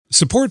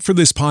Support for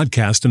this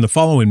podcast and the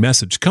following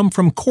message come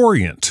from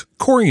Corient.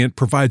 Corient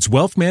provides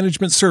wealth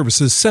management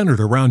services centered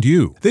around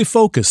you. They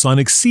focus on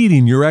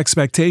exceeding your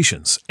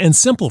expectations and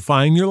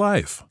simplifying your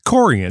life.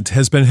 Corient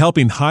has been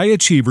helping high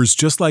achievers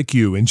just like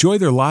you enjoy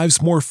their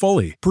lives more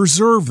fully,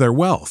 preserve their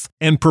wealth,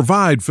 and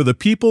provide for the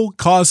people,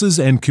 causes,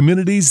 and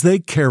communities they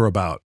care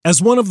about. As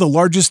one of the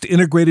largest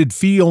integrated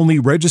fee-only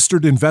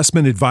registered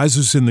investment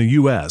advisors in the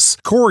U.S.,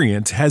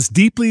 Corient has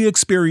deeply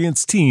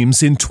experienced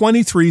teams in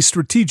 23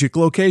 strategic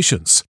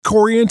locations.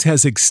 Corient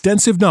has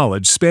extensive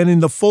knowledge spanning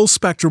the full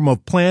spectrum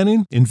of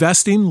planning,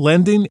 investing,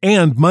 lending,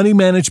 and money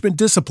management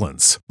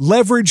disciplines.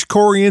 Leverage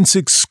Corient's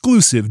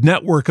exclusive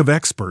network of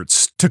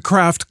experts to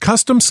craft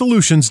custom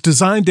solutions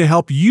designed to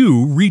help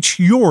you reach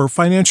your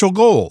financial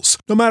goals,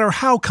 no matter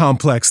how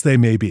complex they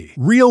may be.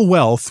 Real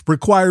wealth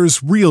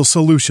requires real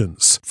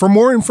solutions. For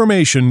more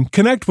information,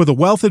 connect with a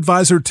wealth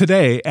advisor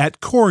today at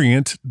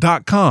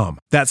Corient.com.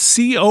 That's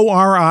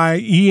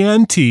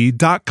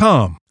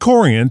Corient.com.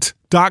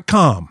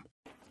 Corient.com.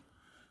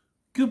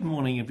 Good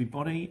morning,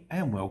 everybody,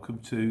 and welcome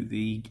to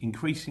the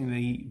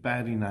increasingly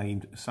badly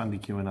named Sunday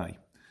Q&A.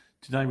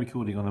 Today,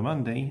 recording on a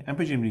Monday, and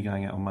presumably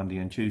going out on Monday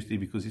and Tuesday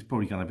because it's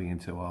probably going to be in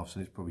 2 hours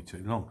and it's probably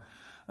too long.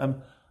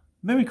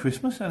 Merry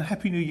Christmas and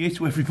Happy New Year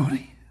to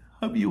everybody.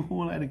 Hope you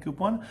all had a good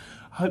one.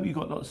 Hope you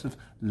got lots of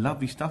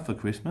lovely stuff for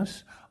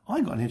Christmas.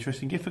 I got an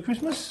interesting gift for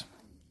Christmas.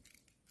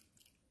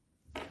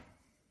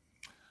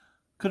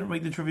 Couldn't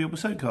read the Trivial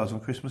Pursuit cards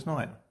on Christmas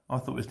night. I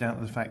thought it was down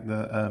to the fact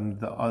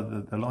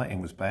that the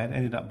lighting was bad.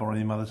 Ended up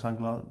borrowing my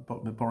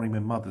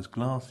mother's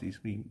glasses,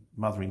 my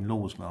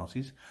mother-in-law's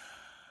glasses.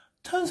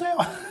 Turns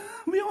out,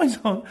 my eyes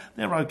aren't.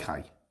 They're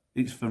okay.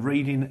 It's for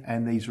reading,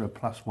 and these are a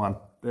 +1.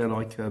 They're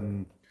like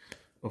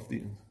off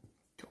the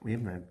got me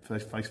in there.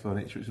 Face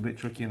furniture. It's a bit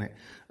tricky, isn't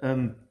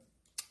it?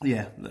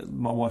 Yeah,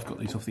 my wife got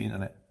these off the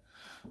internet,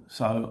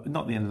 so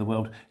not the end of the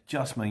world.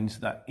 Just means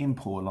that in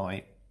poor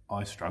light,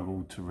 I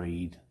struggled to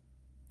read.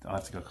 I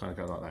had to go like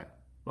that.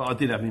 Well, I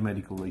did have my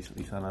medical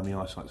recently, so now my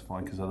eyesight's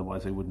fine, because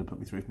otherwise they wouldn't have put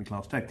me through for my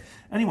class 10.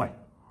 Anyway,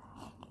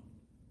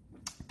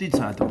 did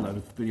say I'd done a load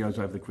of videos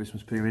over the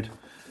Christmas period,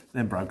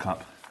 then broke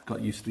up,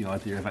 got used to the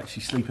idea of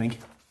actually sleeping,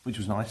 which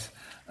was nice,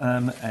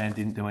 and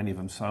didn't do any of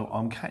them, so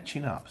I'm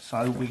catching up.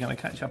 So we're going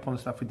to catch up on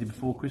the stuff we did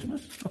before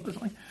Christmas,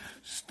 obviously.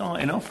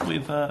 Starting off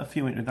with a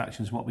few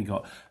introductions, what we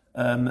got.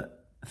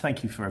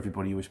 Thank you for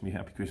everybody who wished me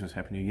Happy Christmas,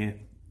 Happy New Year.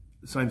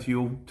 Same to you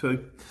all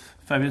too.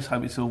 Fabulous,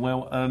 hope it's all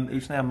well.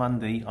 It's now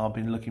Monday. I've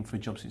been looking for a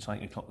job since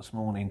 8 o'clock this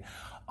morning.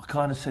 I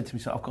kind of said to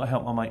myself, I've got to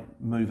help my mate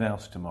move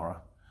house tomorrow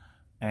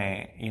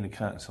in a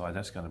Curtainside.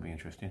 That's going to be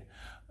interesting.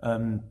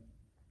 I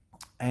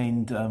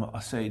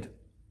said,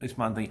 it's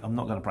Monday, I'm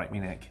not going to break my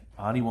neck.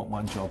 I only want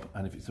one job,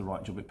 and if it's the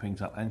right job, it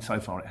pings up. And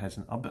so far it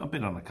hasn't. I've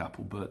been on a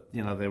couple, but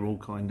you know, they're all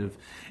kind of,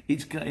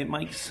 it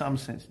makes some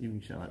sense. You can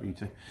shut up, you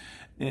two.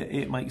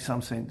 It makes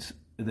some sense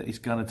that it's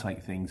going to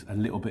take things a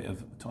little bit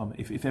of time.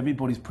 If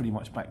everybody's pretty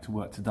much back to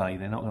work today,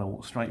 they're not going to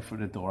walk straight through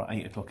the door at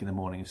 8 o'clock in the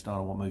morning and start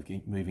on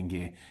moving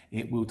gear.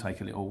 It will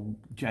take a little.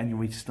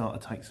 January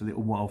starter takes a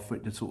little while for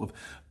it to sort of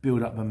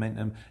build up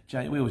momentum.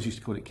 We always used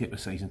to call it kipper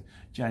season.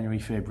 January,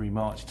 February,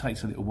 March, it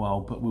takes a little while,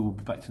 but we will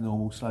be back to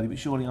normal slowly but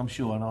surely, I'm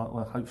sure. And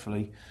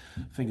hopefully,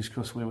 fingers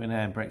crossed, where we're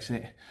now in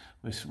Brexit,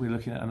 we're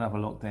looking at another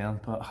lockdown,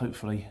 but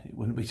hopefully it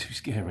wouldn't be too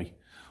scary.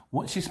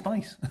 Watch your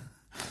space.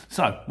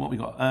 So, what we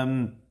got?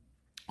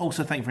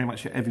 Also, thank you very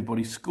much for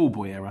everybody's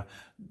schoolboy era,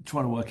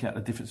 trying to work out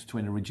the difference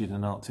between a rigid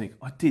and Arctic.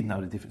 I did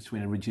know the difference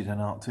between a rigid and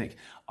Arctic.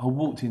 I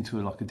walked into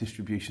a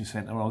distribution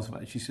centre.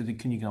 She said,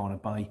 can you go on a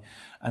bay?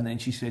 And then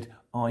she said,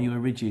 are you a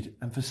rigid?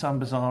 And for some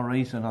bizarre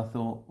reason, I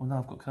thought, well, no,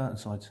 I've got curtain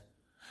sides.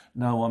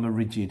 No, I'm a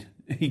rigid.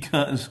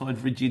 Curtain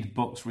side, rigid,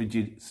 box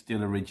rigid,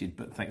 still a rigid.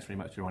 But thanks very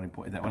much to everyone who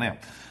pointed that one out.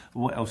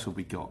 What else have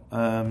we got?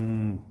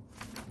 Right,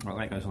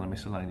 that goes on a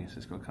miscellaneous.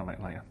 It's got to come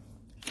back later.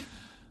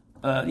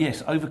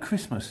 Yes, over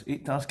Christmas,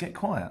 it does get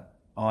quiet.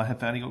 I have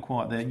found it got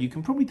quiet there. You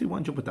can probably do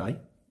one job a day,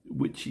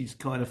 which is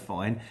kind of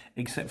fine,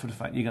 except for the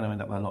fact you're going to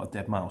end up with a lot of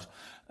dead mails.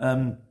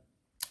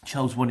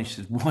 Charles Wanish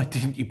says, why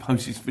didn't you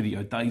post this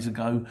video days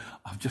ago?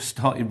 I've just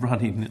started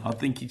running. I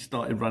think he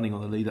started running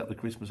on the lead up to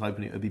Christmas,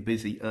 hoping it would be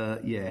busy.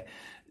 Yeah,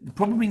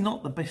 probably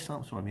not the best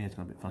time. Sorry, my head's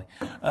going a bit funny.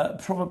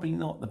 Probably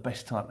not the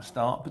best time to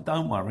start, but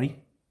don't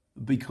worry,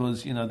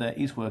 because you know there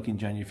is work in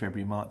January,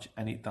 February, March,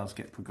 and it does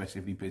get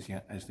progressively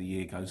busier as the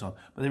year goes on.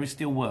 But there is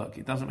still work.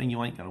 It doesn't mean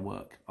you ain't going to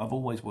work. I've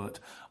always worked.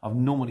 I've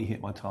normally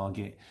hit my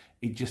target.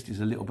 It just is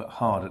a little bit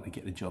harder to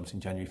get the jobs in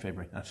January,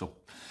 February. That's all.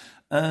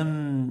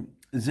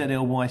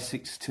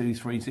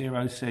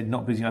 ZLY6230 said,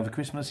 not busy over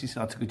Christmas. He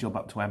said, I took a job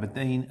up to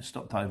Aberdeen,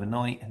 stopped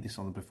overnight, and this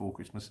on the before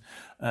Christmas.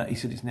 He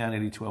said, it's now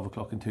nearly 12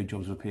 o'clock and 2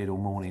 jobs have appeared all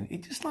morning.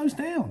 It just slows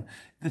down.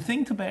 The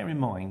thing to bear in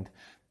mind,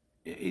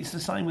 it's the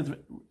same with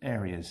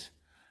areas.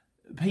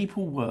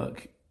 People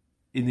work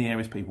in the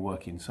areas people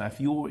work in. So if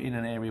you're in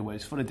an area where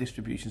it's full of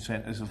distribution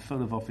centres or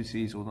full of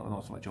offices, or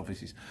not so much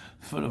offices,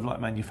 full of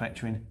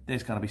manufacturing,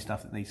 there's going to be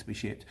stuff that needs to be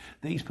shipped.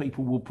 These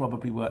people will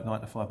probably work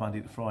 9 to 5 Monday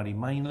to Friday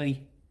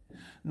mainly.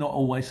 Not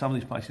always. Some of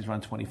these places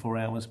run 24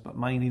 hours, but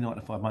mainly 9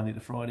 to 5 Monday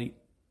to Friday.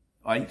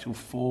 8 till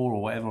 4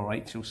 or whatever, or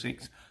 8 till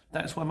 6.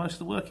 That's where most of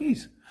the work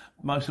is.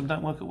 Most of them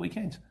don't work at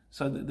weekends.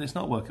 So there's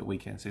not work at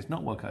weekends. There's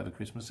not work over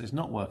Christmas. There's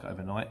not work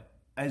overnight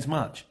as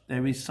much.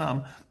 There is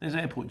some. There's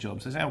airport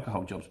jobs. There's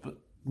alcohol jobs, but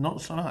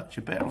not so much.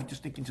 You're better off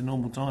just sticking to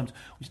normal times,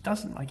 which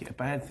doesn't make it a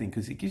bad thing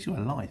because it gives you a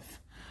life.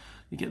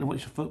 You get to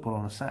watch the football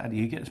on a Saturday.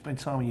 You get to spend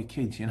time with your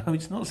kids. You know,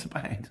 it's not so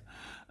bad.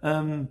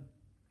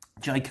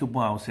 Jacob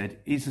Weil said,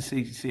 is the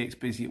CCX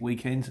busy at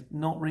weekends?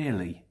 Not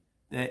really.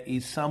 There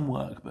is some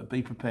work, but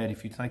be prepared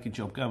if you take a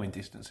job going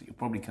distance that you'll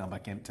probably come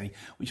back empty,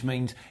 which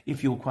means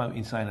if you're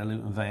quoting, say, in a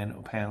Luton van at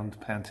 £1,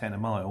 £1.10 a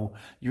mile,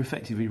 you're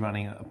effectively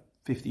running at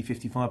 50,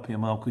 55p a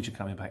mile because you're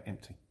coming back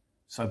empty.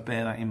 So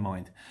bear that in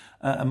mind.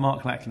 And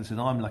Mark Lackland said,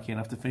 I'm lucky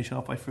enough to finish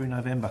halfway through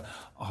November.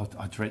 I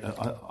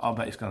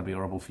bet it's going to be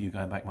horrible for you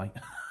going back, mate.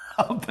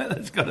 I bet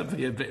that's going to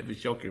be a bit of a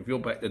shocker if you're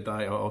back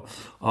today.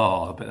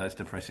 I bet that's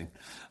depressing.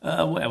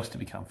 What else did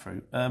we come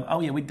through?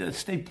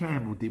 Steve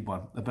Campbell did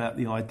one about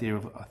the idea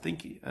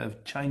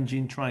of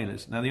changing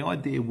trailers. Now, the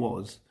idea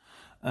was,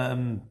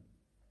 and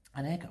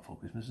haircut for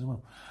Christmas as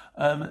well.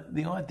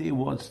 The idea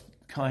was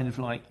kind of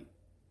like,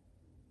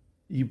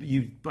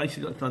 you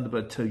basically got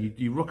Thunderbird 2.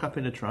 You rock up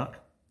in a truck,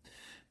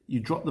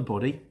 you drop the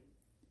body.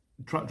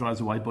 The truck drives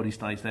away, body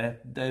stays there.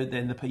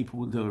 Then the people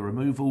will do a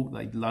removal.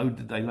 They load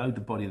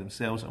the body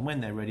themselves, and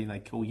when they're ready, they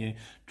call you.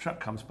 Truck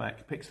comes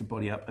back, picks the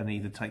body up, and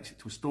either takes it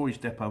to a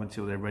storage depot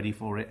until they're ready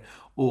for it,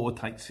 or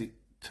takes it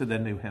to their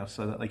new house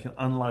so that they can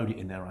unload it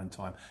in their own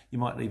time. You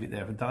might leave it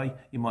there a day,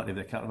 you might leave it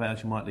there a couple of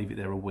hours, you might leave it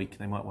there a week.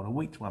 They might want a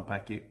week to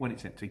unpack it. When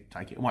it's empty,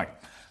 take it away.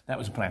 That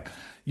was the plan.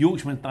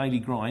 Yorkshireman's Daily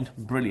Grind,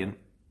 brilliant,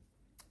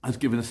 has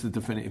given us the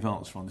definitive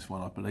answer on this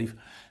one, I believe.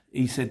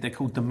 He said they're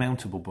called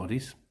demountable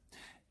bodies.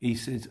 He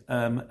says,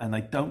 and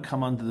they don't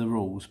come under the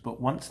rules,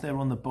 but once they're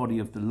on the body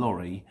of the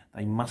lorry,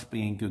 they must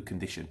be in good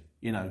condition.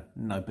 You know,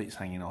 no bits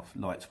hanging off,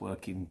 lights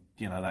working,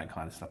 you know, that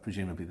kind of stuff.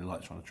 Presumably the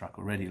lights are on the truck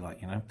already,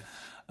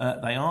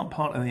 They aren't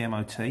part of the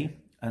MOT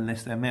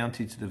unless they're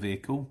mounted to the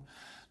vehicle.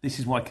 This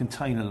is why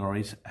container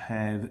lorries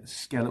have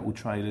skeletal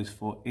trailers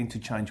for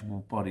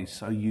interchangeable bodies,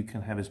 so you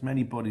can have as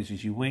many bodies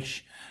as you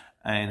wish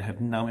and have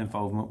no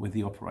involvement with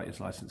the operator's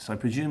licence. So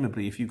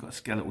presumably if you've got a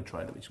skeletal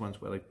trailer, which one's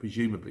where they,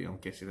 presumably, I'm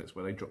guessing that's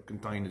where they drop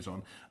containers on,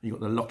 and you've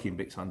got the locking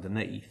bits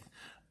underneath,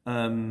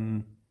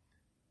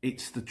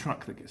 it's the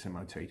truck that gets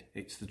MOT'd.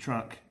 It's the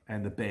truck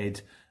and the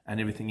bed and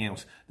everything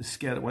else. The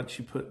skeleton, once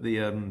you put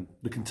the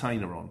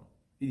container on,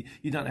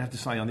 you don't have to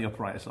say on the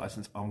operator's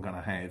licence, I'm going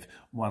to have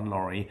one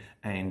lorry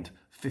and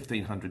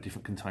 1,500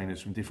 different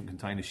containers from different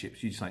container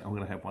ships. You just say, I'm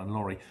going to have one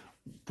lorry.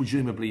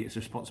 Presumably it's the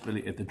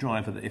responsibility of the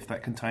driver that if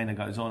that container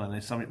goes on and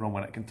there's something wrong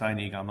with that container,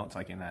 you go, I'm not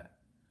taking that.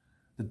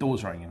 The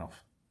door's ringing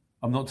off.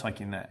 I'm not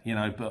taking that,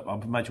 but I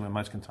imagine with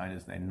most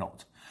containers they're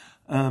not.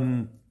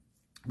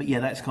 But yeah,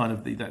 that's kind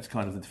of the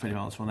definitive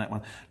answer on that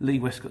one. Lee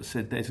Westcott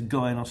said there's a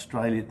guy in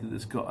Australia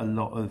that's got a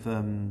lot of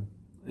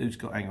who's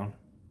coming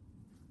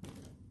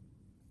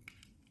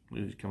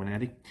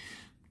handy.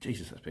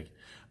 Jesus, that's big.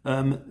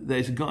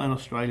 There's a guy in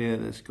Australia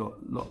that's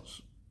got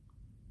lots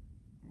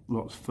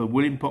for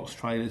wooden box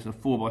trailers and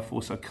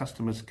 4x4, so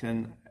customers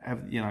can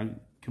have, can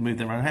move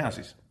their own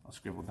houses. I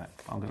scribbled that.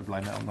 I'm going to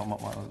blame that on not my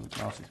other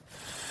glasses.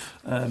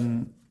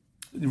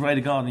 The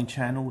Radar Gardening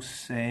Channel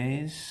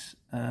says,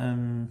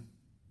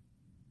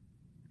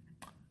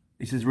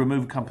 it says a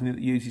removal company that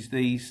uses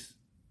these.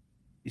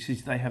 He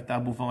says they have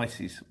double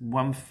vices,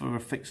 one for a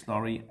fixed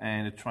lorry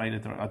and a trailer.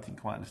 I didn't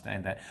quite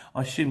understand that.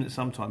 I assume that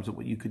sometimes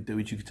what you could do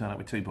is you could turn up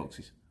with two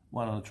boxes,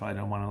 one on the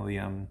trailer and one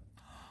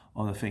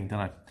on the thing.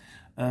 Don't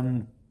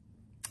know.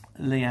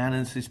 Lee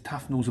Allen says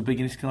Tufnel's are big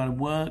in this kind of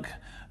work.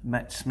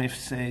 Matt Smith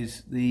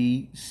says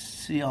the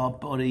CR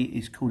body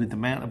is called a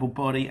demountable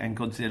body, and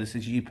Godzilla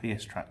says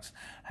UPS trucks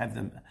have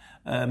them.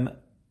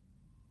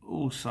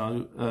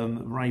 Also,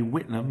 Ray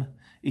Whitlam,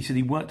 he said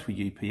he worked with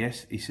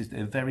UPS. He says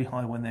they're very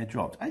high when they're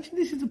dropped.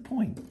 Actually, this is the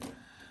point.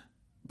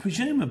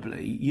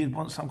 Presumably, you'd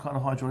want some kind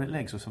of hydraulic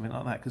legs or something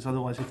like that, because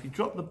otherwise, if you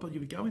drop you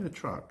would go in the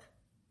truck,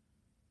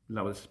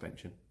 lower the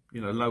suspension.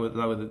 Lower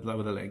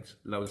the legs,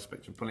 lower the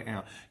suspension, pull it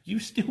out.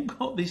 You've still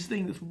got this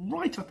thing that's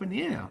right up in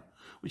the air,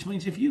 which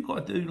means if you've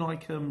got to do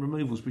like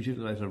removals,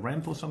 presumably there's a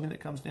ramp or something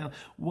that comes down,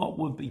 what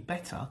would be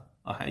better,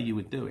 or how you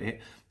would do it,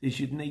 is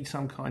you'd need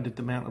some kind of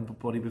demountable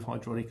body with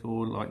hydraulic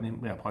or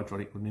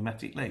hydraulic or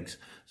pneumatic legs.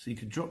 So you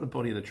could drop the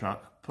body of the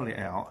truck, pull it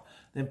out,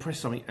 then press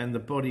something, and the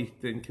body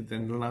then could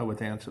then lower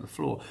down to the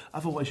floor.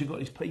 Otherwise, you've got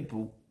these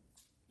people,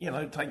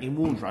 taking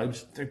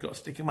wardrobes, they've got to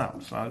stick them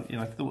up. So,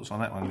 thoughts on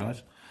that one,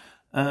 guys.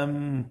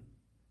 And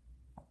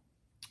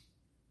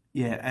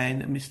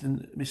Mr.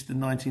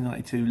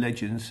 1992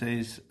 Legend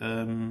says,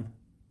 hang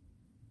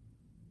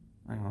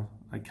on,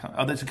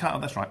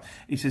 that's right.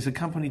 He says a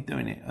company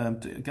doing it.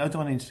 Go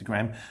on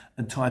Instagram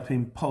and type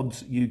in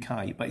Pods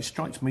UK. But it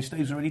strikes me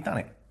Steve's already done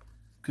it,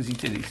 because he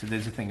did it. So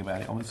there's a thing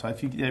about it. So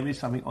there is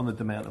something on the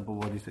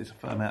demountable bodies. There's a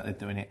firm out there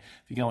doing it.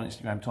 If you go on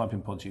Instagram, type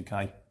in Pods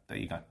UK. There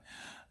you go.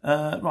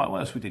 Right,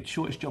 what else we did?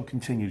 Shortest job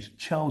continues.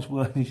 Charles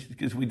Worthy,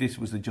 because this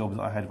was the job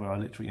that I had where I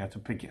literally had to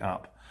pick it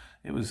up.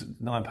 It was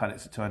 9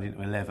 pallets that turned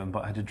into 11,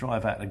 but I had to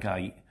drive out the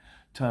gate,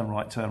 turn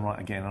right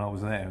again, and I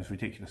was there. It was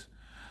ridiculous.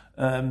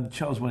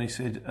 Charles, when he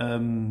said,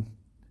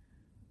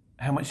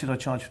 how much did I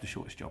charge for the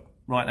shortest job?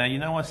 Right, now, you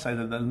know, I say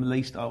that the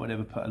least I would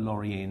ever put a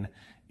lorry in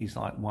is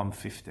like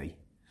 150.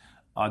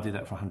 I did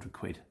that for 100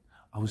 quid.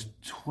 I was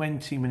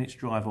 20 minutes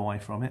drive away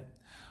from it.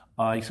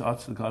 I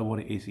asked the guy what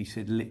it is. He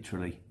said,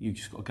 literally, you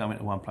just got to go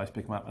into one place,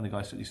 pick them up. And the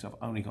guy said to himself,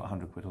 I only got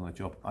 100 quid on the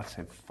job. I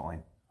said,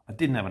 fine. I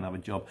didn't have another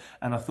job.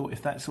 And I thought,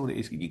 if that's all it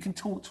is, you can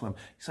talk to him.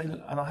 Say,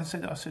 look, and I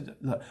said,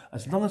 look,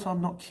 as long as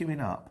I'm not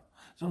queuing up,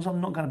 as long as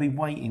I'm not going to be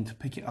waiting to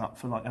pick it up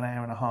for like an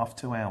hour and a half,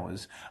 2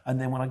 hours, and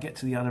then when I get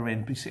to the other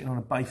end, be sitting on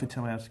a bay for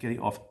 2 hours to get it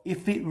off.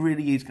 If it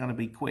really is going to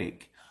be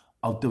quick,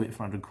 I'll do it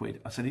for 100 quid.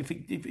 I said, if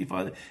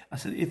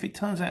it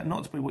turns out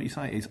not to be what you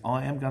say it is,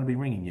 I am going to be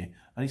ringing you.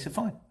 And he said,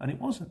 fine. And it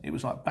wasn't. It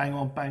was like bang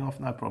on, bang off,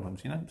 no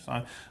problems, you know.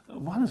 So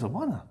one is a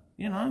winner,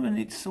 you know. And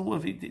it's sort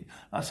of,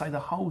 I say the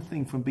whole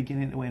thing from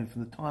beginning to end,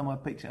 from the time I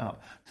picked it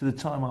up to the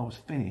time I was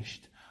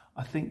finished,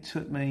 I think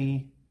took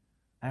me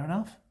an hour and a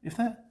half, if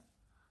that.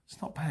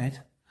 It's not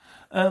bad.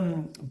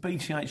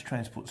 BTH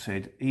Transport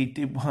said he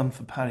did one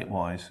for Pallet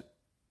Wise.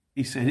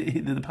 He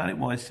said the Pallet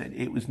Wise said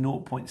it was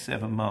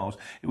 0.7 miles.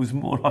 It was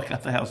more like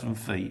 1,000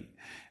 feet.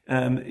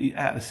 Out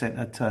of the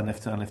centre, turn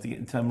left, turn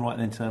right,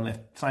 and then turn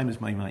left. Same as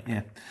me, mate,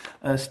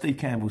 yeah. Steve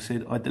Campbell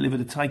said, I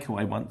delivered a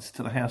takeaway once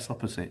to the house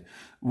opposite.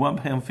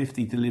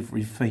 £1.50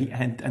 delivery fee,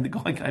 and the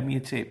guy gave me a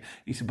tip.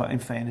 He said, but in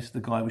fairness,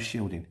 the guy was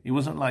shielding. He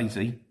wasn't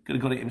lazy, could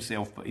have got it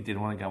himself, but he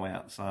didn't want to go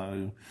out.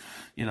 So,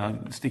 you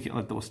know, stick it on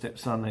the doorstep,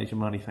 son, there's your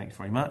money, thanks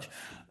very much.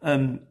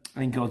 And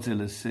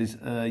Godzilla says,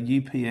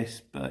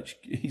 UPS Birch,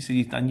 he said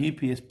he's done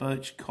UPS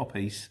Birch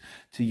copies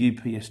to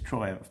UPS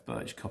Triumph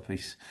Birch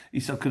copies.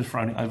 He said I could have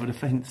thrown it over the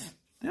fence.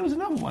 There was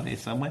another one here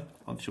somewhere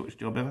on the shortest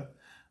job ever.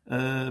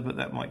 But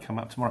that might come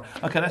up tomorrow.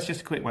 Okay, that's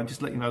just a quick one. Just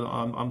to let you know that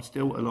I'm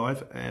still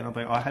alive, and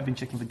I have been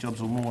checking for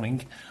jobs all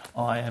morning.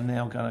 I am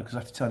now going to, because I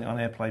have to turn it on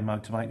airplane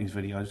mode to make these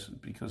videos,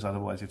 because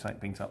otherwise if I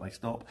take things up, they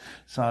stop.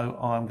 So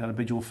I'm going to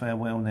bid you all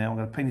farewell now. I'm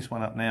going to pin this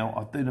one up now.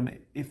 I'll do them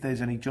if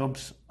there's any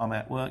jobs I'm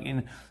out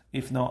working.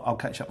 If not, I'll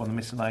catch up on the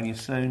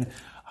miscellaneous soon.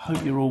 I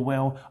hope you're all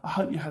well. I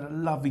hope you had a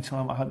lovely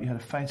time. I hope you had a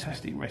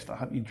fantastic rest. I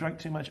hope you drank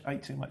too much,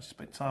 ate too much,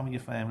 spent time with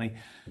your family.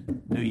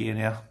 New year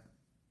now.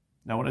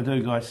 Know what to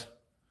do, guys.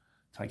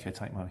 Take care,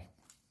 take money.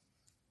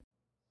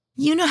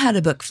 You know how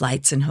to book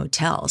flights and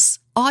hotels.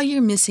 All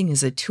you're missing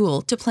is a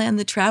tool to plan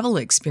the travel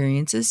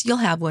experiences you'll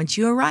have once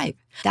you arrive.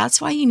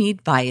 That's why you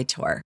need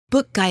Viator.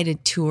 Book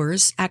guided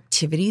tours,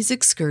 activities,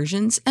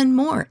 excursions, and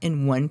more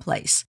in one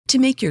place to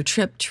make your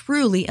trip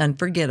truly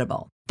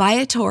unforgettable.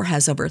 Viator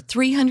has over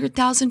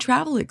 300,000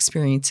 travel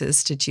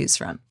experiences to choose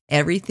from.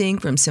 Everything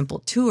from simple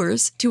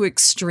tours to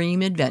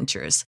extreme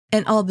adventures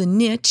and all the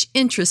niche,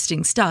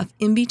 interesting stuff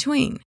in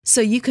between.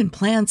 So you can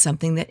plan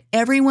something that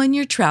everyone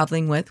you're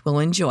traveling with will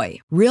enjoy.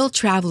 Real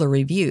traveler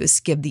reviews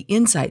give the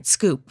inside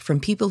scoop from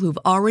people who've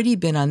already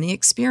been on the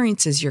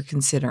experiences you're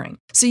considering.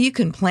 So you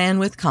can plan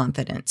with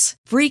confidence.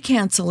 Free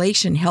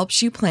cancellation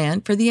helps you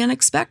plan for the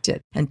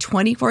unexpected. And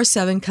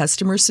 24/7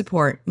 customer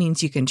support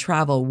means you can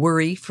travel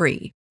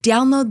worry-free.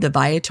 Download the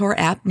Viator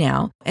app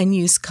now and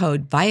use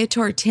code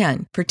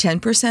Viator10 for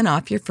 10%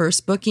 off your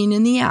first booking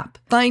in the app.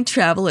 Find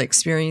travel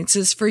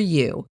experiences for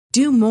you.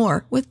 Do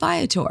more with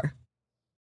Viator.